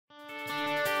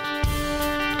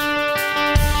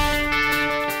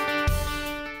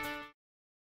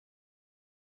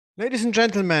Ladies and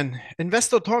gentlemen,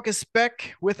 Investor Talk is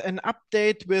back with an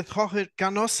update with Jorge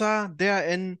Ganoza there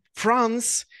in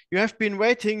France. You have been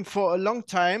waiting for a long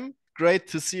time. Great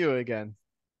to see you again.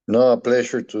 No, a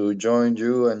pleasure to join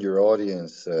you and your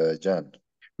audience, Jan.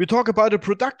 We talk about the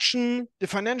production, the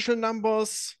financial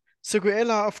numbers,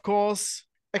 Séguéla, of course,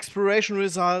 exploration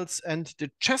results, and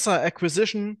the Chessa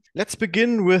acquisition. Let's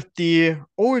begin with the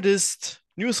oldest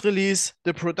news release,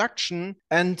 the production,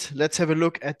 and let's have a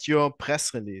look at your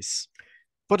press release.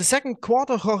 For the second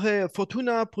quarter, Jorge,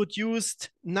 Fortuna produced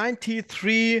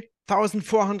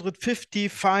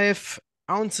 93,455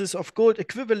 ounces of gold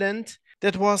equivalent.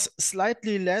 That was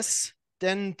slightly less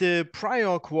than the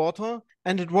prior quarter,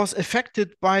 and it was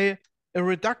affected by a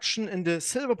reduction in the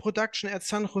silver production at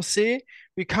San Jose.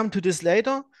 We come to this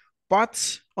later.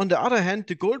 But on the other hand,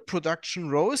 the gold production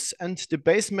rose and the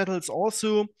base metals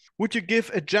also. Would you give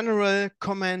a general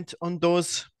comment on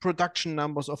those production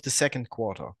numbers of the second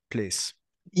quarter, please?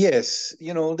 Yes,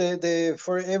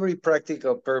 for every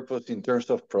practical purpose in terms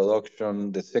of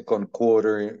production, the second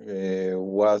quarter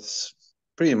was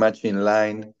pretty much in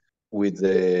line with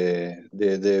the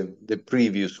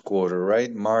previous quarter,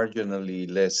 right? Marginally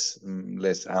less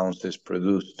ounces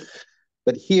produced.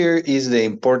 But here is the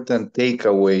important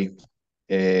takeaway,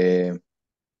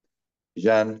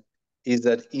 Jan, is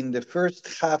that in the first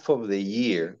half of the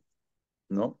year,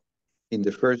 in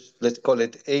the first, let's call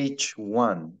it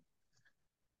H1,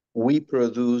 we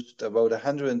produced about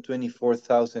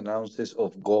 124,000 ounces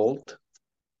of gold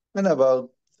and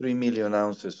about 3 million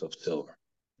ounces of silver.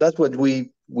 That's what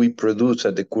we produce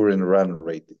at the current run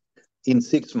rate in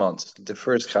 6 months, the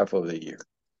first half of the year.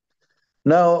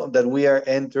 Now that we are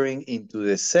entering into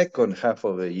the second half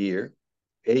of the year,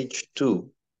 H2,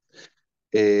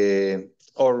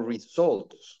 our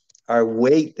results are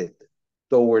weighted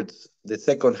towards the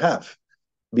second half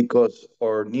because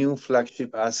our new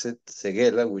flagship asset,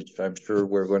 Séguéla, which I'm sure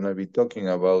we're going to be talking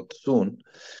about soon,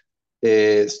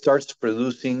 starts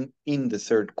producing in the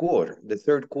third quarter. The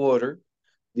third quarter,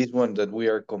 this one that we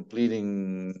are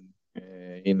completing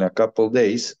in a couple of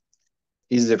days,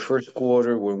 is the first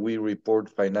quarter when we report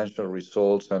financial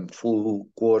results and full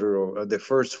quarter, or the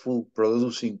first full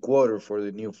producing quarter for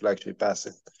the new flagship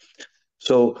asset.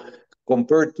 So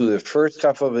compared to the first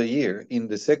half of the year, in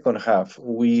the second half,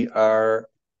 we are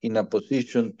in a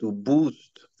position to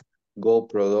boost gold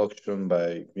production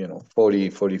by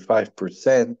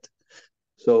 45%.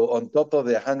 So on top of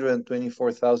the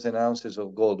 124,000 ounces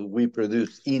of gold we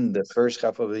produced in the first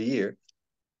half of the year,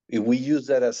 if we use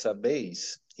that as a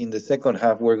base, in the second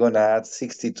half, we're going to add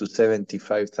 60 to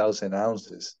 75,000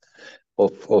 ounces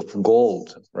of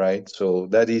gold, right? So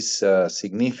that is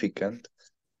significant.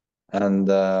 And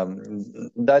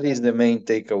that is the main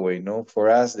takeaway, no? For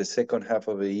us, the second half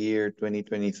of the year,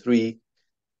 2023,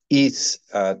 is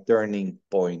a turning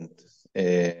point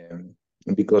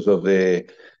because of the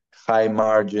high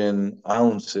margin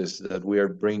ounces that we are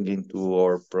bringing to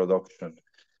our production.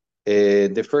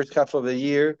 The first half of the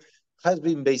year has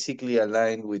been basically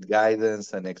aligned with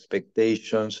guidance and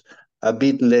expectations, a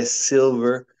bit less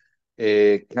silver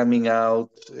coming out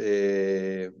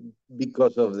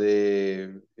because of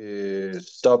the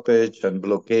stoppage and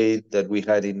blockade that we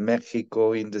had in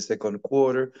Mexico in the second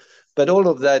quarter. But all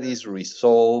of that is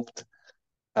resolved,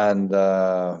 and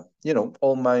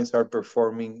all mines are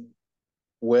performing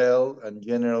well and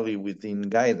generally within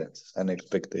guidance and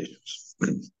expectations.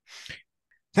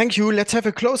 Thank you. Let's have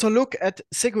a closer look at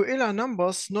Séguéla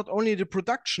numbers, not only the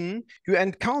production. You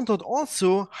encountered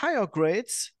also higher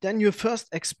grades than you first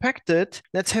expected.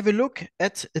 Let's have a look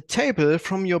at a table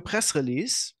from your press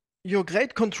release. Your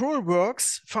grade control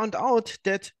works found out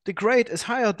that the grade is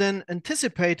higher than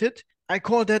anticipated. I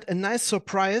call that a nice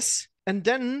surprise. And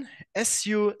then, as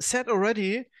you said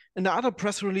already, in the other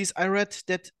press release, I read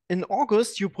that in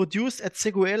August, you produced at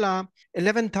Séguéla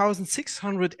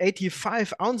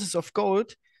 11,685 ounces of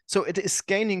gold. So it is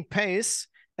gaining pace.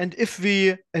 And if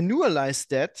we annualize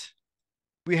that,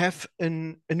 we have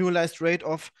an annualized rate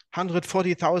of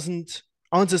 140,000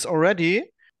 ounces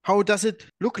already. How does it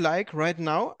look like right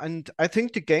now? And I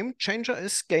think the game changer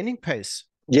is gaining pace.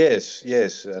 Yes.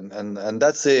 And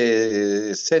that's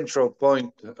a central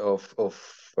point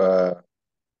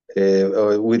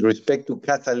with respect to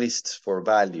catalysts for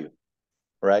value,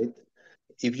 right?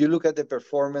 If you look at the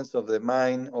performance of the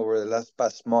mine over the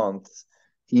past months,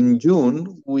 in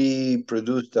June, we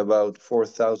produced about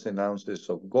 4,000 ounces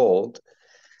of gold.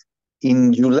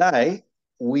 In July,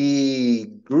 we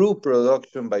grew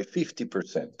production by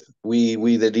 50%.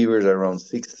 We delivered around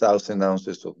 6,000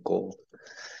 ounces of gold.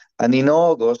 And in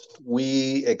August,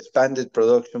 we expanded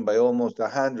production by almost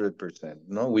 100%.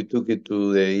 No, we took it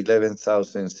to the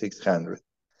 11,600.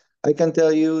 I can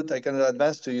tell you, I can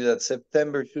advance to you that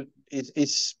September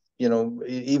is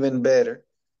even better.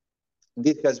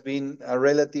 This has been a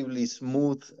relatively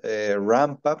smooth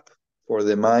ramp up for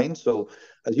the mine. So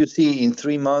as you see, in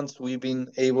 3 months, we've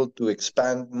been able to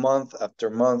expand month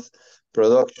after month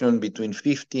production between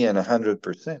 50 and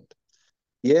 100%.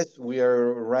 Yes, we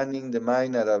are running the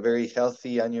mine at a very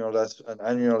healthy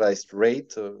annualized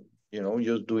rate.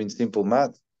 Just doing simple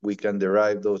math, we can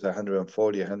derive those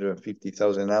 140,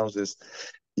 150,000 ounces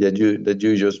that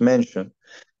you just mentioned.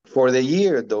 For the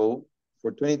year, though, for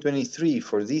 2023,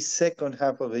 for this second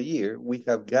half of the year, we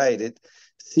have guided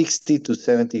 60 to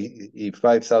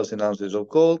 75,000 ounces of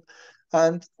gold,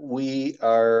 and we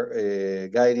are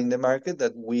guiding the market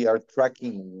that we are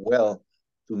tracking well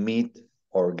to meet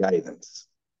our guidance,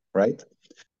 right?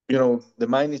 The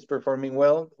mine is performing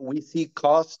well. We see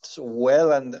costs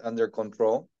well under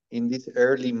control. In these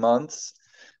early months,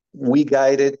 we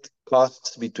guided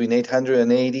costs between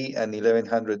 $880 and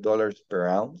 $1,100 per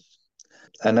ounce.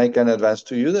 And I can advance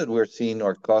to you that we're seeing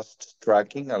our costs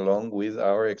tracking along with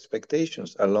our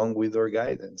expectations, along with our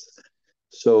guidance.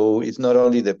 So it's not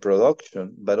only the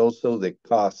production, but also the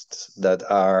costs that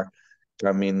are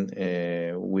coming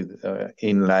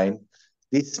in line.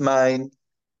 This mine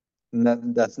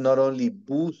does not only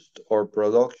boost our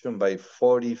production by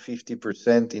 40,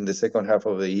 50% in the second half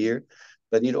of the year,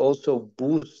 but it also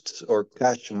boosts our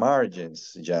cash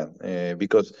margins, Jan,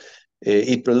 because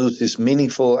it produces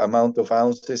meaningful amount of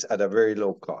ounces at a very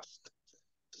low cost.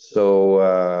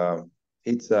 So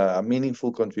it's a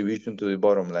meaningful contribution to the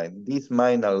bottom line. This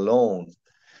mine alone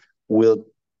will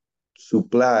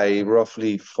supply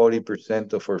roughly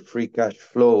 40% of our free cash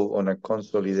flow on a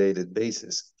consolidated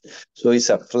basis. So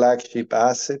it's a flagship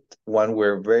asset, one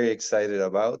we're very excited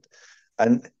about,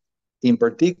 and in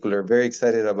particular, very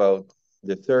excited about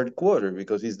the third quarter,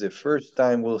 because it's the first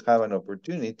time we'll have an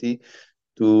opportunity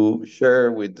to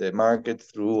share with the market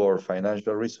through our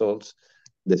financial results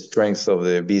the strength of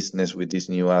the business with this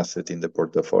new asset in the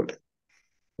portfolio.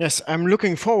 Yes, I'm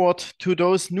looking forward to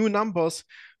those new numbers.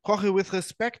 Jorge, with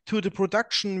respect to the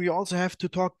production, we also have to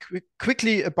talk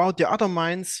quickly about the other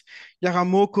mines,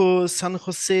 Yaramoko, San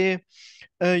Jose.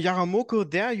 Yaramoko,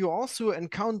 there you also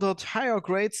encountered higher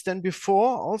grades than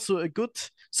before, also a good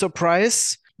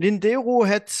surprise. Lindero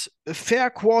had a fair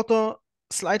quarter,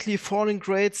 slightly falling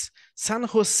grades. San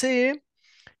Jose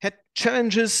had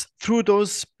challenges through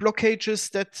those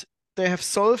blockages that they have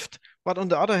solved, but on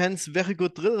the other hand, very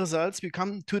good drill results. We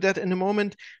come to that in a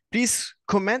moment. Please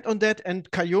comment on that. And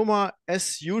Caylloma,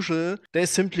 as usual, they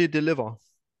simply deliver.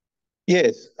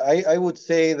 Yes, I would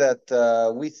say that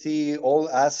we see all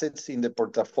assets in the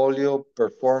portfolio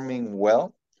performing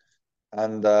well.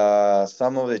 And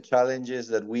some of the challenges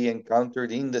that we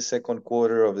encountered in the second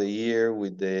quarter of the year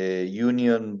with the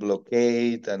union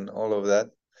blockade and all of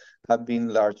that have been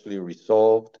largely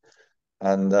resolved.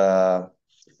 And,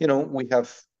 we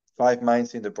have 5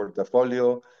 mines in the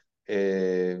portfolio.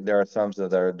 There are some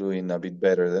that are doing a bit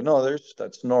better than others.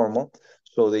 That's normal.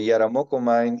 So the Yaramoko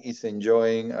mine is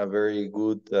enjoying a very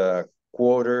good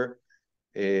quarter,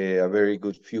 a very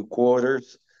good few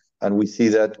quarters. And we see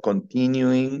that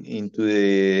continuing into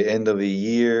the end of the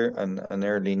year and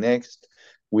early next.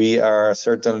 We are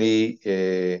certainly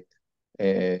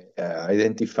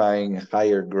identifying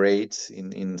higher grades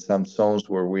in some zones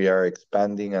where we are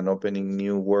expanding and opening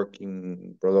new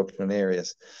working production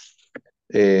areas.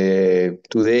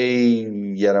 Today,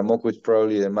 Yaramoko is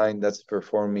probably the mine that's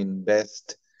performing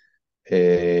best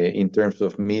in terms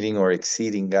of meeting or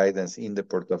exceeding guidance in the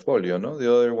portfolio. No,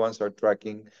 the other ones are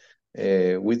tracking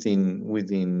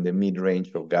within the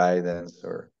mid-range of guidance,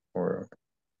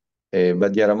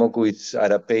 but Yaramoko is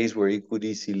at a pace where it could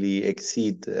easily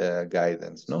exceed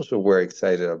guidance. No, so we're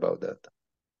excited about that.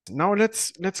 Now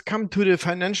let's come to the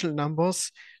financial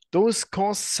numbers. Those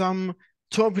caused some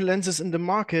turbulences in the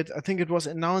market. I think it was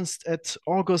announced at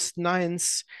August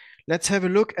 9th. Let's have a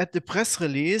look at the press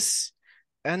release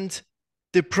and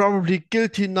the probably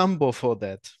guilty number for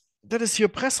that. That is your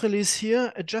press release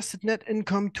here. Adjusted net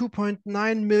income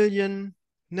 2.9 million,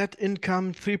 net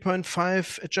income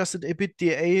 3.5, adjusted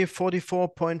EBITDA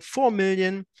 44.4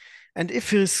 million. And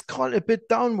if you scroll a bit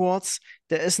downwards,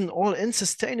 there is an all-in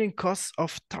sustaining cost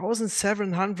of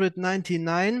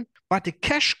 1,799, but the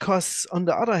cash costs, on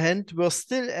the other hand, were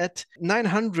still at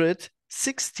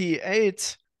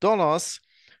 $968.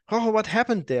 Jorge, what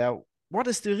happened there? What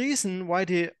is the reason why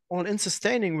the all-in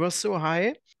sustaining was so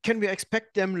high? Can we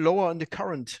expect them lower in the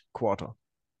current quarter?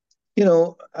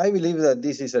 I believe that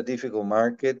this is a difficult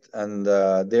market, and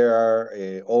there are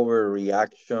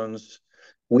overreactions.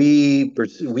 We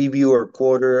view our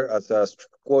quarter as a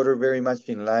quarter very much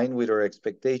in line with our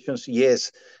expectations.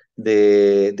 Yes,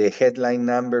 the headline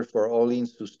number for all-in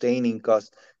sustaining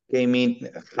cost came in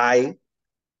high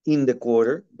in the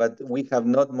quarter, but we have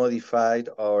not modified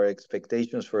our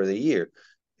expectations for the year.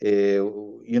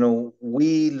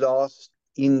 We lost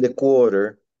in the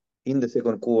quarter, in the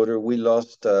second quarter, we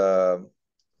lost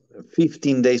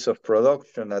 15 days of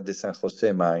production at the San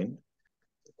Jose mine.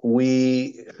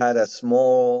 We had a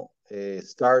small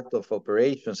start of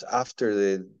operations after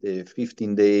the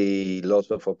 15-day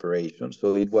loss of operations.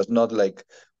 So it was not like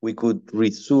we could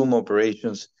resume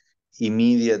operations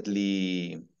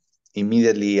immediately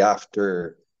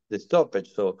after the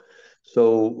stoppage. So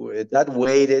that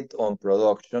weighted on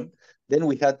production. Then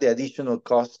we had the additional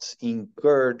costs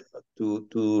incurred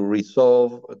to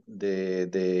resolve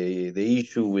the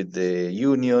issue with the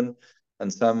union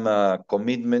and some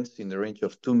commitments in the range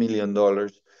of $2 million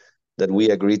that we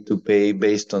agreed to pay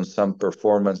based on some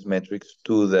performance metrics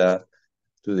to the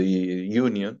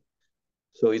union.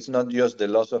 So it's not just the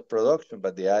loss of production,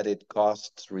 but the added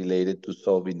costs related to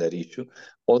solving that issue.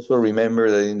 Also remember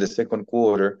that in the second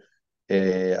quarter,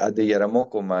 at the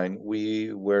Yaramoko mine,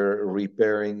 we were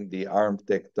repairing the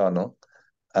Armtec tunnel,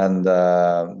 and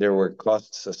there were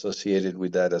costs associated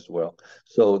with that as well.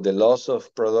 So the loss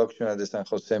of production at the San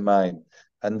Jose mine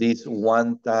and these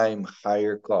one-time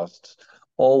higher costs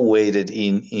all weighted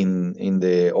in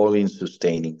the all-in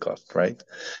sustaining cost, right?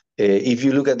 If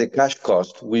you look at the cash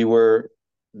cost,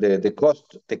 the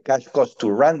cash cost to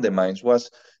run the mines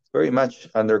was very much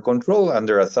under control,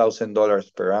 under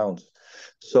 $1,000 per ounce.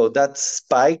 So that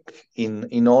spike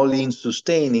in all-in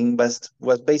sustaining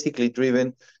was basically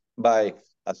driven by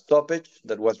a stoppage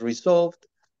that was resolved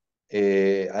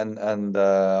and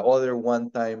other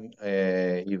one-time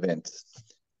events.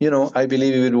 I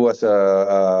believe it was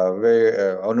a very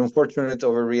an unfortunate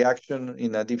overreaction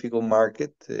in a difficult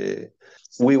market.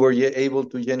 We were able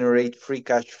to generate free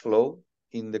cash flow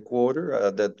in the quarter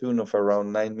at the tune of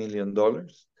around $9 million.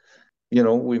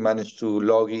 We managed to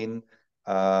log in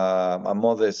a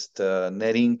modest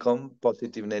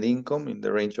positive net income in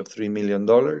the range of $3 million.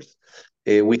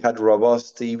 We had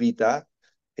robust EBITDA.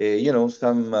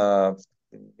 Some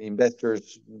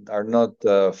investors are not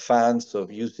fans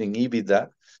of using EBITDA,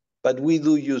 but we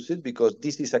do use it because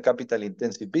this is a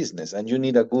capital-intensive business, and you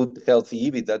need a good, healthy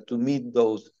EBITDA to meet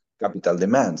those capital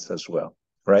demands as well,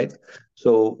 right?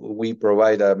 So we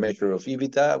provide a measure of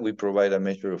EBITDA, we provide a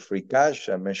measure of free cash,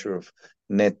 a measure of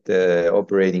net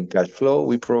operating cash flow.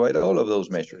 We provide all of those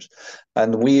measures.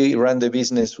 And we run the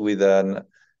business with an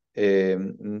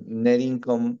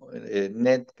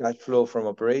net cash flow from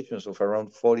operations of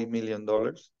around $40 million.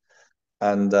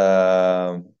 And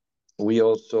we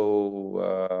also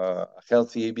a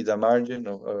healthy EBITDA margin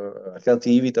of a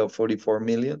healthy EBITDA of $44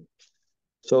 million.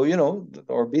 So,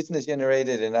 our business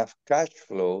generated enough cash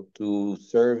flow to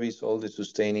service all the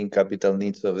sustaining capital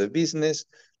needs of the business,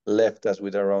 left us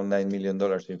with around $9 million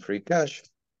in free cash.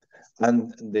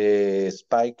 And the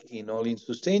spike in all-in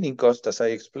sustaining cost, as I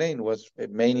explained, was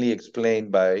mainly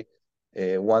explained by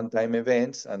one-time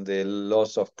events and the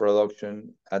loss of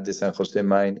production at the San Jose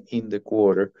mine in the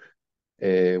quarter,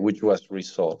 which was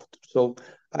resolved. So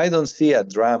I don't see a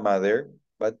drama there.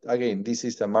 But again, this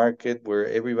is a market where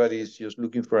everybody is just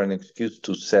looking for an excuse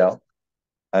to sell.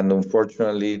 And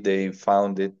unfortunately, they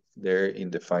found it there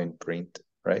in the fine print,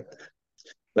 right?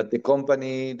 But the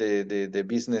company, the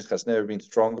business has never been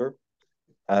stronger.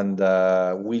 And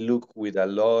we look with a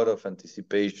lot of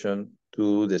anticipation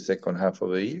to the second half of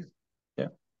the year. Yeah.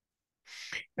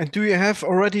 And do you have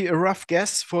already a rough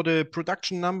guess for the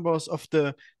production numbers of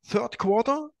the third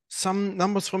quarter? Some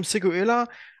numbers from Séguéla.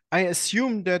 I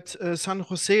assume that San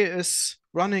Jose is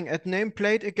running at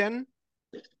nameplate again.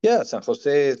 Yeah, San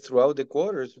Jose throughout the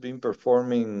quarter has been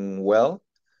performing well.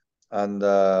 And,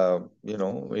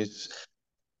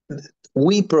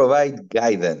 we provide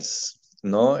guidance.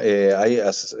 No,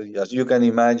 as you can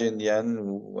imagine,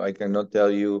 Jan, I cannot tell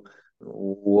you,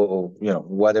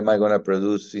 what am I going to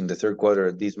produce in the third quarter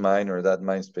at this mine or that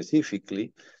mine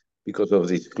specifically because of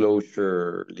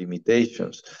disclosure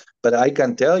limitations. But I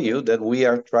can tell you that we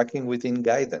are tracking within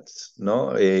guidance.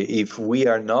 No, if we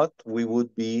are not, we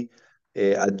would be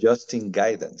adjusting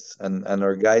guidance. And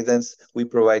our guidance, we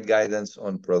provide guidance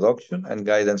on production and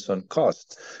guidance on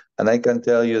cost. And I can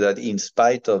tell you that in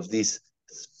spite of this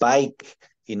spike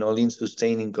in all-in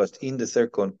sustaining cost in the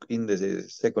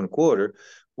second quarter,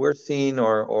 we're seeing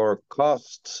our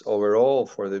costs overall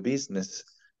for the business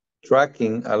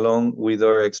tracking along with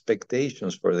our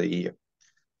expectations for the year.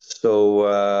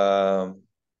 So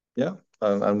yeah,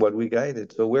 and what we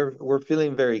guided. So we're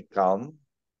feeling very calm,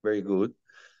 very good,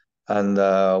 and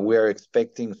we are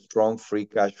expecting strong free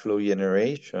cash flow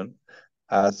generation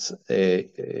as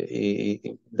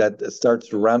that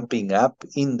starts ramping up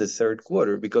in the third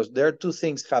quarter, because there are two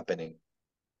things happening.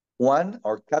 One,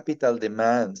 our capital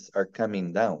demands are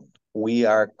coming down. We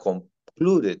are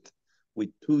concluded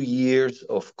with 2 years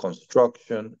of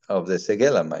construction of the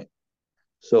Séguéla mine.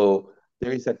 So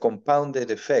there is a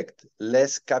compounded effect,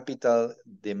 less capital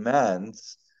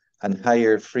demands and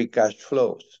higher free cash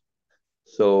flows.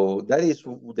 So that is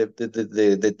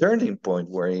the turning point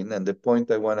we're in, and the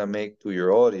point I want to make to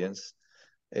your audience.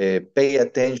 Pay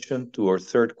attention to our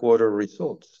third quarter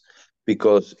results,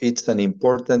 because it's an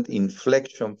important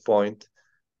inflection point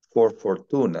for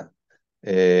Fortuna.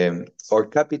 Our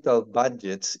capital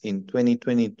budgets in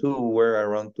 2022 were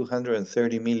around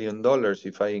 $230 million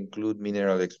if I include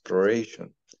mineral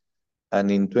exploration.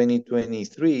 And in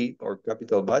 2023, our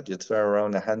capital budgets are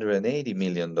around $180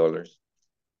 million.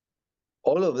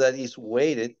 All of that is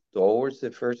weighted towards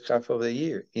the first half of the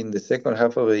year. In the second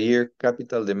half of the year,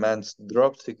 capital demands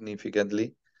drop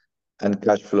significantly and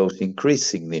cash flows increase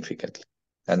significantly.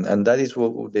 And that is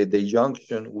what the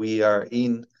junction we are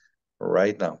in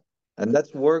right now. And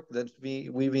that's work that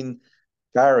we've been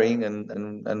carrying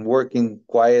and working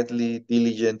quietly,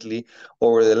 diligently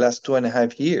over the last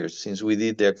 2.5 years since we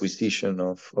did the acquisition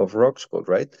of Roxgold,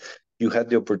 right? You had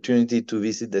the opportunity to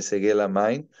visit the Séguéla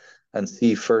mine and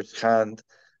see firsthand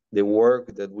the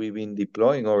work that we've been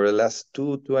deploying over the last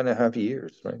 2.5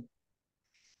 years, right?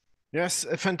 Yes,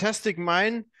 a fantastic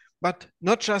mine, but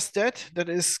not just that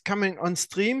is coming on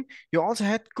stream. You also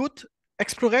had good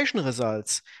exploration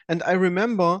results. And I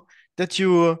remember that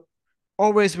you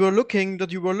were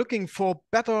looking for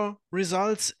better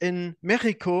results in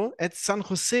Mexico at San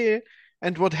Jose.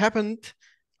 And what happened?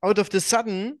 Out of the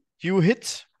sudden, you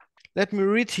hit, let me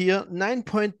read here,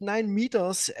 9.9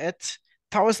 meters at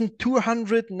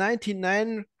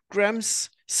 1,299 grams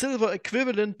silver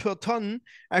equivalent per ton.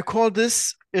 I call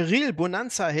this a real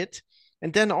bonanza hit.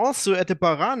 And then also at the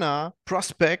Barana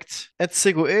prospect at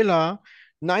Séguéla,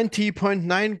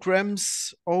 90.9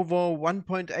 grams over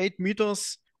 1.8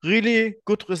 meters. Really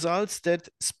good results that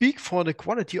speak for the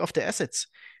quality of the assets.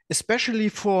 Especially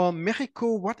for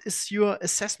Mexico, what is your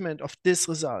assessment of this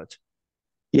result?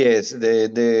 Yes,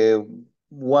 the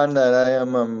one that I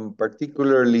am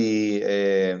particularly,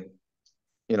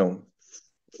 you know,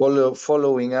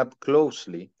 following up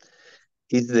closely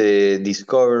is the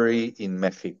discovery in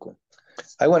Mexico.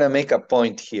 I want to make a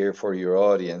point here for your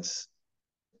audience.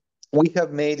 We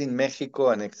have made in Mexico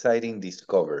an exciting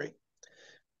discovery.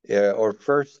 Our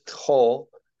first hole,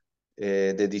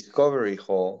 the discovery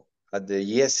hole at the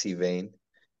NYSE vein,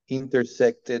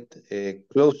 intersected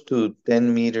close to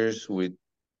 10 meters with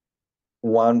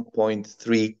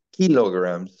 1.3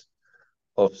 kilograms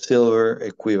of silver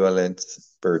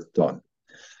equivalents per ton.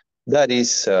 That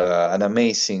is an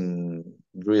amazing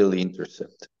drill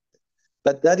intercept.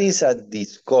 But that is a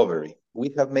discovery.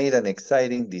 We have made an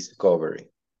exciting discovery.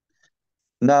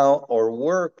 Now our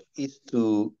work is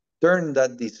to turn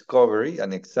that discovery,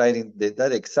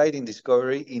 that exciting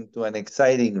discovery, into an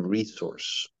exciting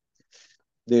resource.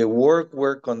 The work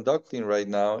we're conducting right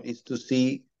now is to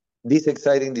see this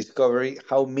exciting discovery,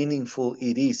 how meaningful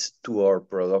it is to our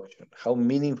production. How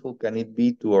meaningful can it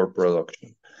be to our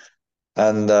production?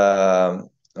 And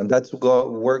that's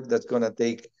work that's going to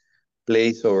take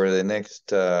place over the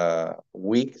next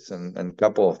weeks and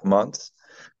couple of months.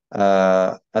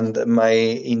 And my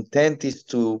intent is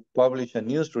to publish a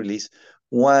news release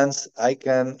once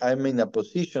I'm in a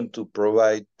position to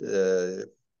provide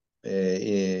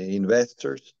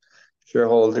investors,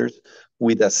 shareholders,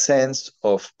 with a sense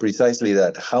of precisely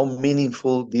that, how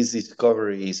meaningful this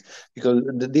discovery is. Because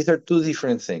these are two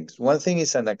different things. One thing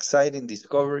is an exciting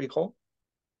discovery hole,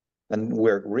 and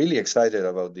we're really excited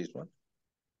about this one.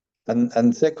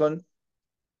 And second,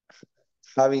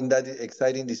 having that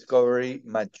exciting discovery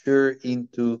mature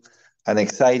into an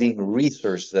exciting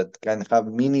resource that can have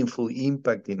meaningful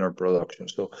impact in our production.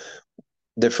 So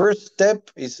the first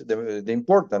step is the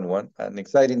important one, an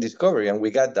exciting discovery, and we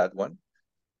got that one.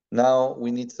 Now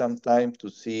we need some time to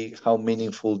see how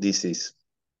meaningful this is,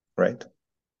 right?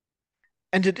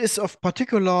 And it is of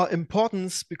particular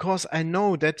importance because I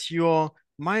know that your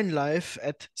mine life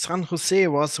at San Jose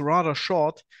was rather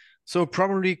short, so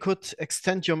probably could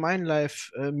extend your mine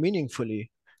life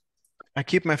meaningfully. I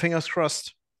keep my fingers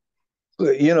crossed.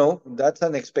 You know, that's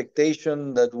an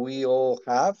expectation that we all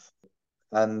have,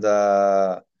 and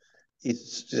the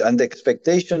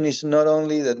expectation is not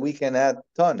only that we can add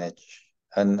tonnage,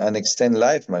 and extend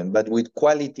life mine, but with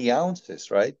quality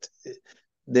ounces, right?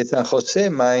 The San Jose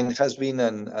mine has been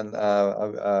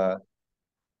a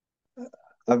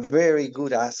very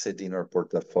good asset in our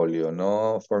portfolio.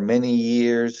 No, for many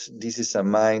years, this is a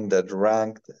mine that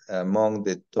ranked among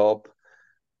the top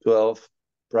 12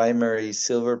 primary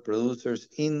silver producers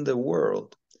in the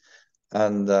world.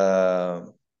 And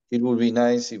it would be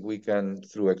nice if we can,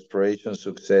 through exploration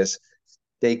success,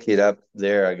 take it up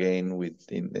there again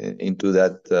into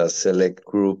that select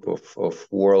group of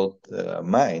world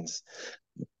mines.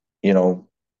 You know,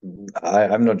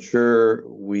 I'm not sure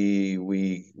we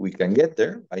can get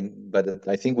there, but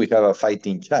I think we have a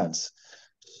fighting chance.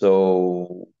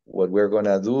 So what we're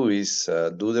gonna do is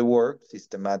do the work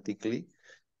systematically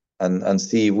and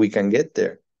see if we can get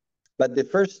there. But the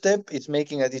first step is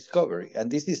making a discovery,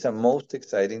 and this is a most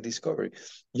exciting discovery.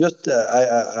 Just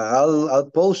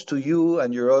I'll pose to you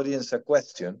and your audience a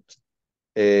question,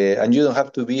 and you don't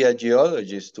have to be a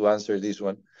geologist to answer this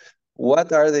one.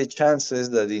 What are the chances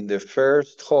that in the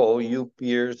first hole you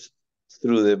pierce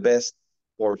through the best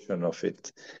portion of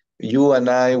it? You and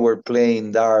I were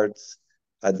playing darts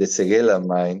at the Séguéla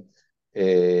mine,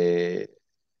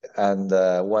 and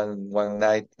one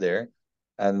night there,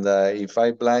 and if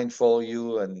I blindfold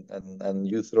you and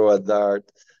you throw a dart,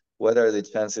 what are the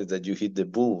chances that you hit the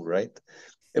bull, right?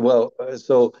 Well,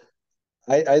 so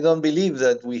I don't believe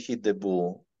that we hit the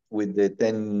bull with the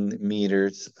 10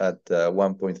 meters at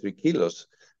 1.3 kilos.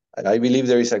 I believe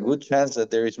there is a good chance that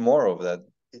there is more of that.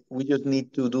 We just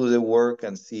need to do the work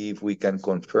and see if we can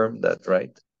confirm that,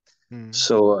 right?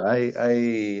 So I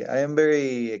am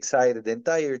very excited. The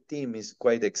entire team is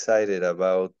quite excited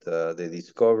about the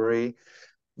discovery,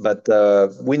 but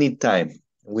we need time.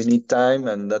 We need time,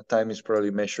 and that time is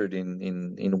probably measured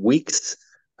in weeks,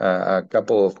 a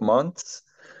couple of months.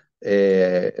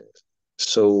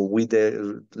 So we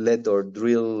let our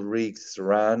drill rigs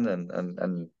run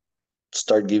and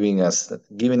start giving us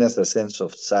a sense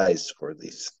of size for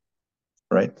this,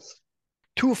 right?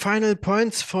 Two final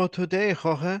points for today,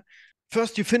 Jorge.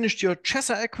 First, you finished your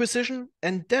Chessa acquisition,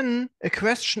 and then a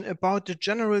question about the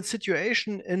general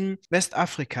situation in West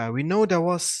Africa. We know there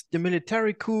was the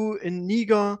military coup in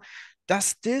Niger.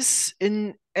 Does this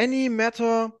in any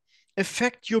matter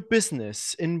affect your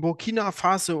business in Burkina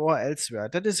Faso or elsewhere?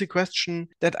 That is a question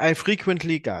that I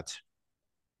frequently got.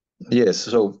 Yes.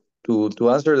 So to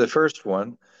answer the first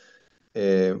one,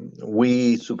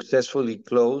 we successfully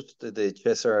closed the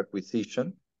Chesser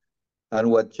acquisition. And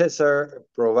what Chesser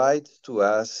provides to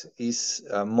us is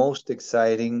a most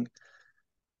exciting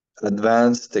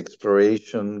advanced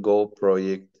exploration gold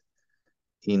project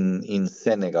in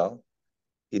Senegal.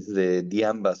 It's the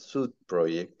Diamba Sud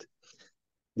project.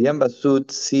 Diamba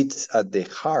Sud sits at the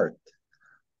heart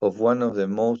of one of the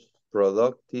most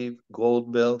productive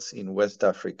gold belts in West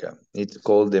Africa. It's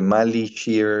called the Mali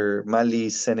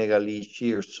Senegalese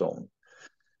Shear Zone.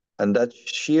 And that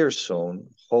shear zone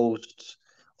hosts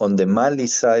on the Mali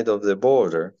side of the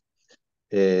border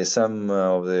some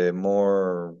of the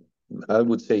more, I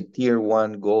would say, tier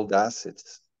one gold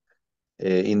assets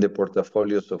in the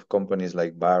portfolios of companies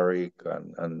like Barrick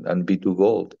and B2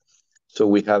 Gold. So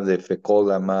we have the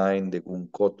Fekola mine, the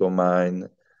Gunkoto mine,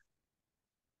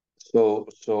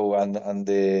 and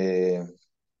the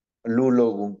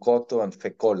Lulo, Gunkoto, and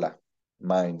Fekola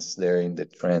mines there in the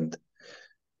trend.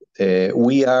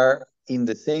 We are in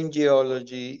the same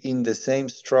geology, in the same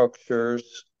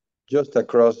structures, just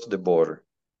across the border,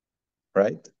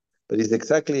 right? But it's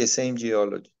exactly the same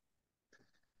geology.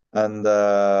 And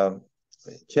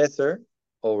Chesser,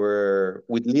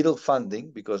 with little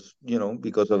funding, because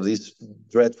of this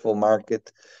dreadful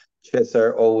market,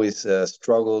 Chesser always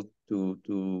struggled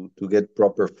to get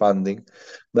proper funding.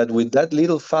 But with that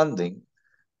little funding,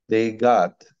 they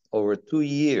got over 2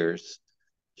 years.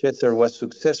 Chesser was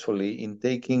successfully in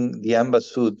taking Diamba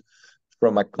Sud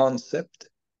from a concept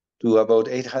to about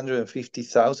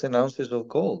 850,000 ounces of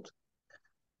gold.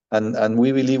 And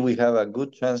we believe we have a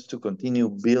good chance to continue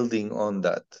building on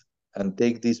that and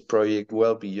take this project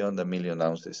well beyond 1,000,000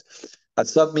 ounces. A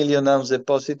sub-million ounce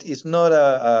deposit is not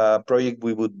a project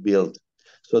we would build.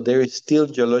 So there is still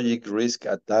geologic risk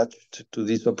attached to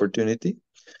this opportunity.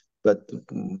 But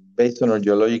based on our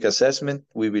geologic assessment,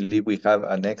 we believe we have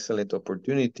an excellent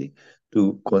opportunity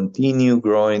to continue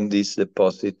growing this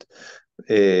deposit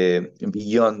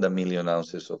beyond 1,000,000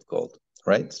 ounces of gold,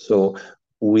 right? So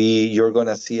you're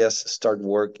gonna see us start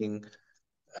working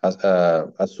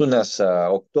as soon as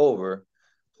October.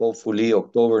 Hopefully,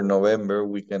 October, November,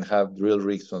 we can have drill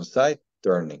rigs on site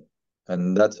turning,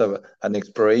 and that's an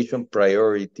exploration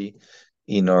priority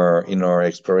in our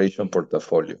exploration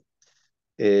portfolio.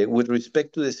 With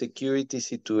respect to the security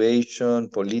situation,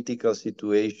 political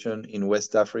situation in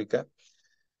West Africa,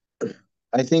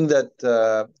 I think that,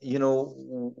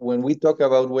 when we talk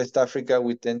about West Africa,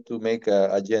 we tend to make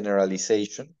a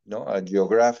generalization, a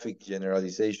geographic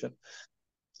generalization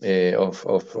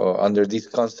of under this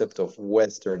concept of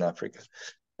Western Africa.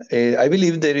 I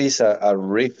believe there is a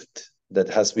rift that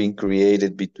has been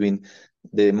created between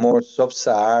the more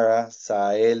sub-Sahara,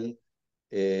 Sahel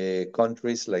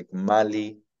countries like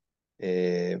Mali,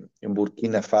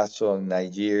 Burkina Faso, and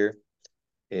Niger,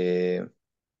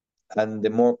 and the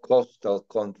more coastal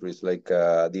countries like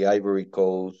the Ivory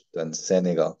Coast and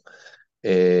Senegal.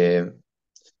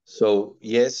 So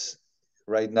yes,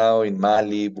 right now in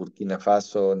Mali, Burkina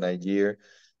Faso, Niger,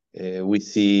 we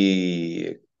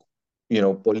see,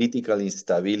 political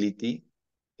instability,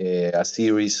 a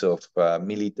series of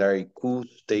military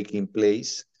coups taking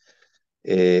place,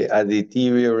 a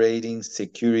deteriorating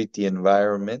security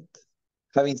environment.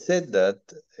 Having said that,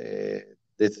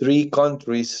 the three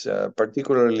countries,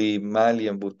 particularly Mali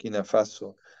and Burkina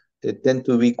Faso, they tend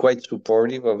to be quite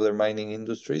supportive of their mining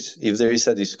industries. If there is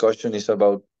a discussion, it's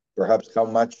about perhaps how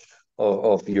much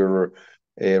of your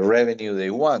revenue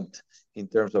they want in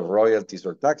terms of royalties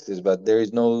or taxes, but there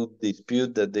is no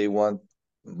dispute that they want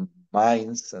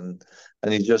mines, and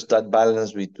it's just that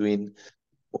balance between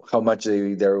how much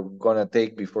they're going to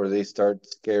take before they start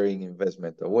scaring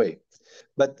investment away.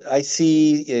 But I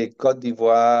see Cote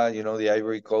d'Ivoire, the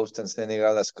Ivory Coast and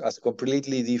Senegal as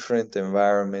completely different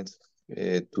environments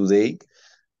today.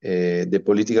 The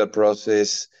political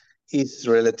process is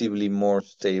relatively more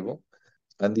stable.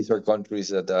 And these are countries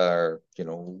that are,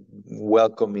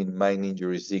 welcoming mining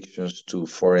jurisdictions to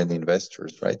foreign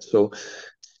investors, right? So,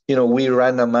 we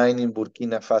ran a mine in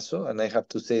Burkina Faso, and I have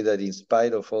to say that in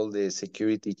spite of all the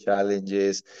security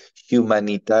challenges,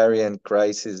 humanitarian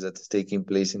crisis that's taking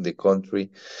place in the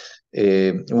country,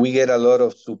 we get a lot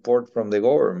of support from the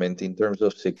government in terms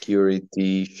of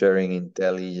security, sharing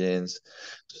intelligence.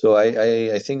 So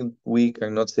I think we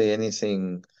cannot say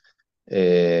anything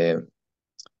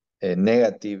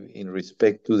negative in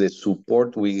respect to the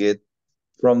support we get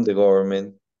from the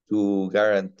government to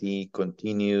guarantee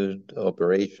continued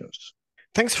operations.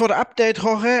 Thanks for the update,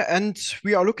 Jorge. And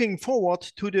we are looking forward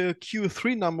to the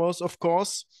Q3 numbers, of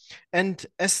course. And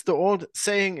as the old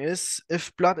saying is,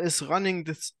 if blood is running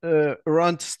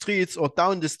around the streets or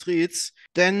down the streets,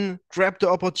 then grab the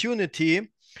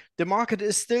opportunity. The market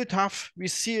is still tough. We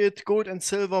see it, gold and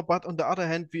silver, but on the other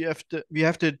hand, we have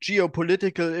the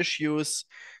geopolitical issues,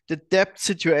 the debt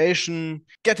situation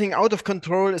getting out of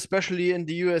control, especially in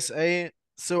the USA.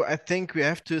 So I think we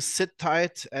have to sit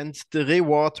tight and the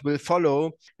reward will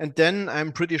follow. And then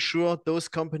I'm pretty sure those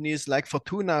companies like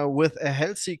Fortuna with a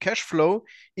healthy cash flow,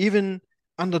 even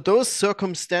under those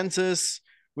circumstances,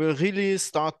 will really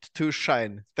start to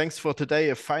shine. Thanks for today.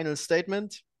 A final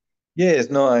statement. Yes,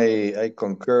 no, I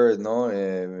concur. No,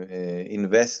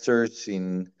 investors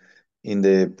in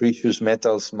the precious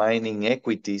metals mining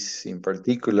equities, in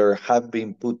particular, have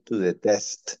been put to the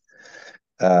test.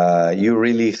 You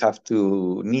really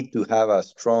need to have a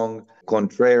strong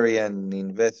contrarian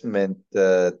investment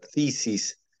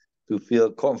thesis to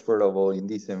feel comfortable in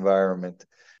this environment.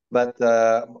 But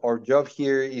our job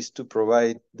here is to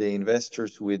provide the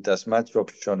investors with as much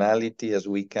optionality as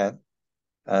we can.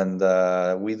 And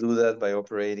we do that by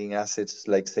operating assets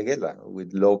like Séguéla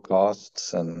with low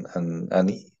costs and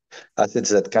assets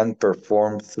that can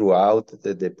perform throughout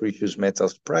the precious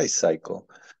metals price cycle.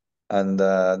 And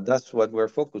that's what we're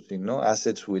focusing, no?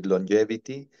 Assets with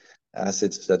longevity,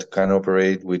 assets that can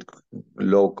operate with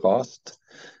low cost,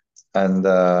 and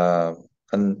that's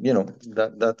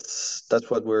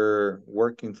what we're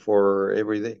working for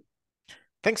every day.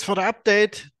 Thanks for the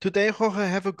update today, Jorge.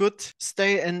 Have a good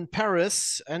stay in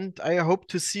Paris, and I hope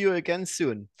to see you again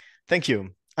soon. Thank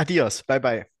you. Adios. Bye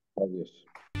bye. Adios.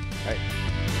 Bye.